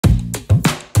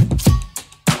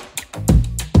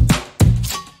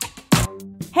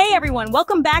everyone,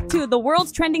 welcome back to the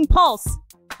world's trending pulse.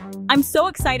 I'm so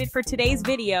excited for today's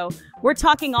video. We're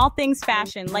talking all things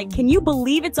fashion. Like, can you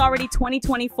believe it's already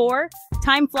 2024?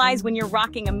 Time flies when you're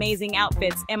rocking amazing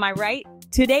outfits, am I right?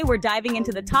 Today we're diving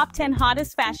into the top 10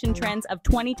 hottest fashion trends of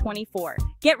 2024.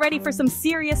 Get ready for some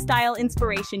serious style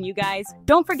inspiration, you guys.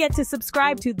 Don't forget to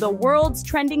subscribe to the world's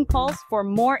trending pulse for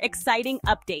more exciting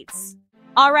updates.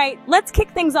 All right, let's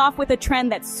kick things off with a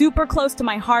trend that's super close to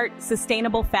my heart: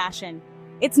 sustainable fashion.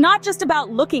 It's not just about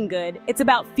looking good, it's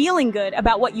about feeling good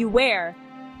about what you wear.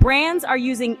 Brands are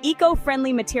using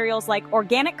eco-friendly materials like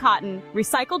organic cotton,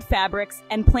 recycled fabrics,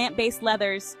 and plant-based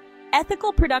leathers.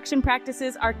 Ethical production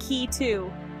practices are key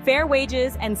too. Fair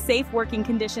wages and safe working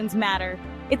conditions matter.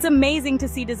 It's amazing to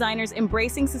see designers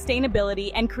embracing sustainability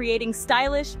and creating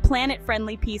stylish,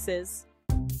 planet-friendly pieces.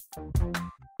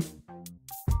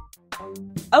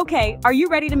 Okay, are you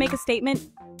ready to make a statement?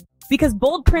 Because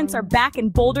bold prints are back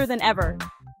and bolder than ever.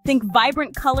 Think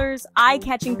vibrant colors,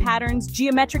 eye-catching patterns,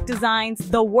 geometric designs,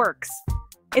 the works.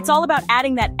 It's all about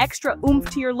adding that extra oomph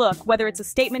to your look, whether it's a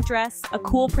statement dress, a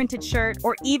cool printed shirt,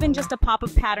 or even just a pop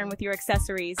of pattern with your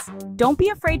accessories. Don't be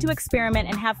afraid to experiment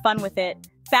and have fun with it.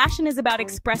 Fashion is about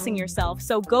expressing yourself,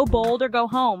 so go bold or go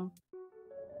home.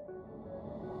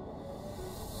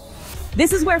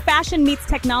 This is where fashion meets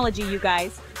technology, you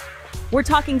guys. We're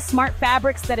talking smart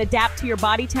fabrics that adapt to your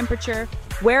body temperature,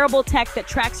 wearable tech that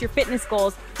tracks your fitness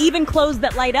goals, even clothes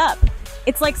that light up.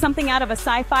 It's like something out of a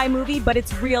sci-fi movie, but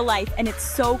it's real life and it's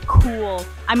so cool.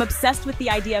 I'm obsessed with the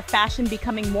idea of fashion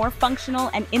becoming more functional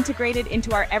and integrated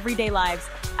into our everyday lives.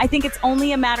 I think it's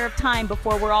only a matter of time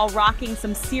before we're all rocking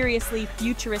some seriously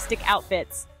futuristic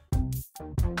outfits.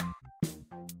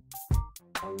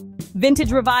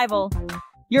 Vintage revival.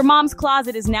 Your mom's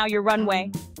closet is now your runway.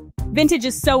 Vintage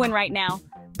is so in right now,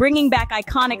 bringing back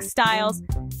iconic styles,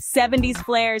 70s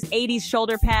flares, 80s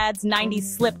shoulder pads, 90s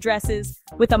slip dresses,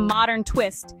 with a modern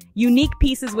twist, unique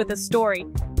pieces with a story.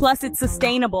 Plus, it's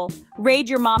sustainable. Raid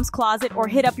your mom's closet or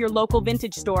hit up your local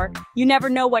vintage store. You never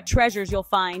know what treasures you'll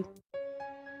find.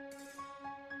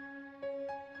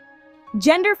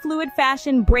 Gender-fluid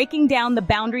fashion breaking down the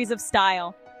boundaries of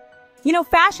style. You know,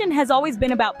 fashion has always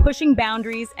been about pushing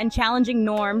boundaries and challenging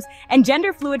norms, and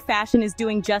gender-fluid fashion is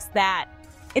doing just that.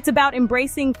 It's about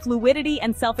embracing fluidity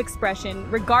and self-expression,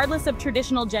 regardless of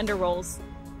traditional gender roles.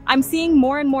 I'm seeing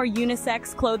more and more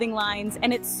unisex clothing lines,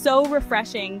 and it's so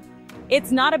refreshing.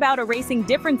 It's not about erasing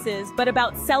differences, but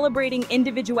about celebrating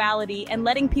individuality and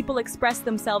letting people express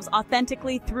themselves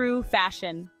authentically through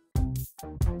fashion.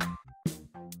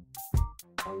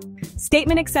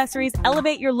 Statement accessories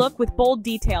elevate your look with bold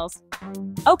details.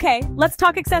 Okay, let's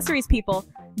talk accessories, people.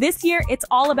 This year, it's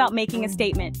all about making a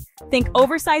statement. Think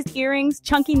oversized earrings,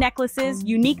 chunky necklaces,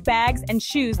 unique bags, and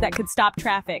shoes that could stop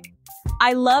traffic.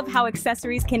 I love how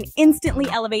accessories can instantly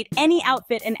elevate any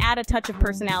outfit and add a touch of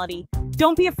personality.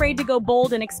 Don't be afraid to go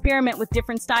bold and experiment with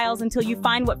different styles until you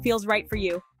find what feels right for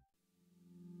you.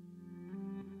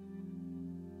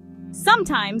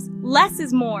 Sometimes, less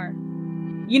is more.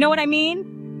 You know what I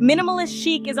mean? Minimalist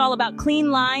chic is all about clean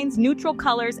lines, neutral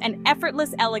colors, and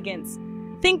effortless elegance.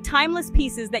 Think timeless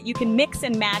pieces that you can mix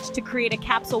and match to create a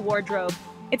capsule wardrobe.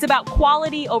 It's about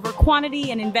quality over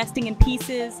quantity and investing in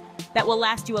pieces that will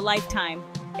last you a lifetime.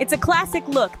 It's a classic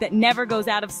look that never goes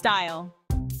out of style.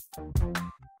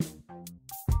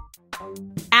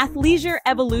 Athleisure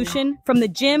evolution from the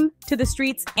gym to the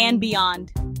streets and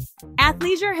beyond.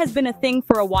 Athleisure has been a thing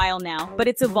for a while now, but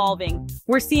it's evolving.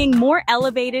 We're seeing more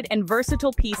elevated and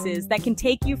versatile pieces that can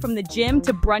take you from the gym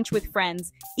to brunch with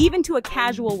friends, even to a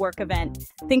casual work event.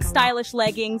 Think stylish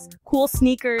leggings, cool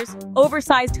sneakers,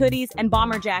 oversized hoodies, and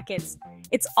bomber jackets.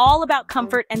 It's all about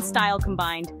comfort and style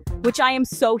combined, which I am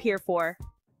so here for.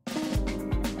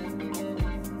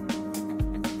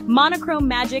 Monochrome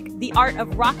magic, the art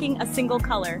of rocking a single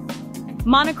color.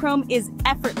 Monochrome is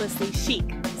effortlessly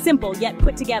chic, simple yet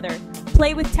put together.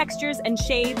 Play with textures and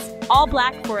shades, all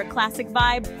black for a classic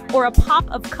vibe, or a pop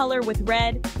of color with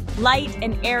red, light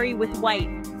and airy with white.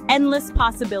 Endless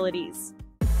possibilities.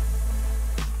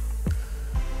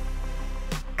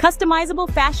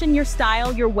 Customizable fashion, your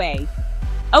style, your way.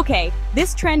 Okay,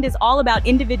 this trend is all about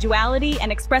individuality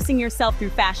and expressing yourself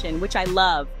through fashion, which I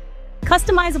love.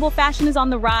 Customizable fashion is on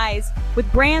the rise, with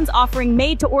brands offering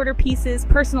made-to-order pieces,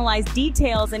 personalized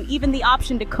details, and even the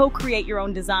option to co-create your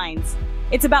own designs.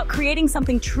 It's about creating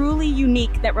something truly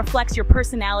unique that reflects your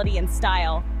personality and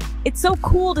style. It's so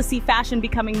cool to see fashion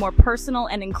becoming more personal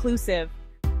and inclusive.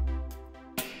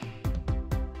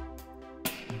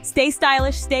 Stay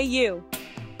stylish, stay you.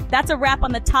 That's a wrap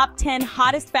on the top 10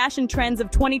 hottest fashion trends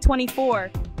of 2024.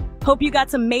 Hope you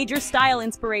got some major style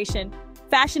inspiration.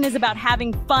 Fashion is about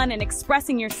having fun and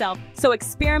expressing yourself, so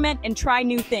experiment and try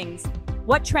new things.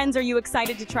 What trends are you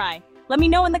excited to try? Let me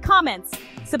know in the comments.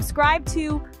 Subscribe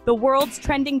to the World's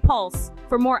Trending Pulse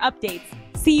for more updates.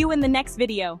 See you in the next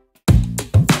video.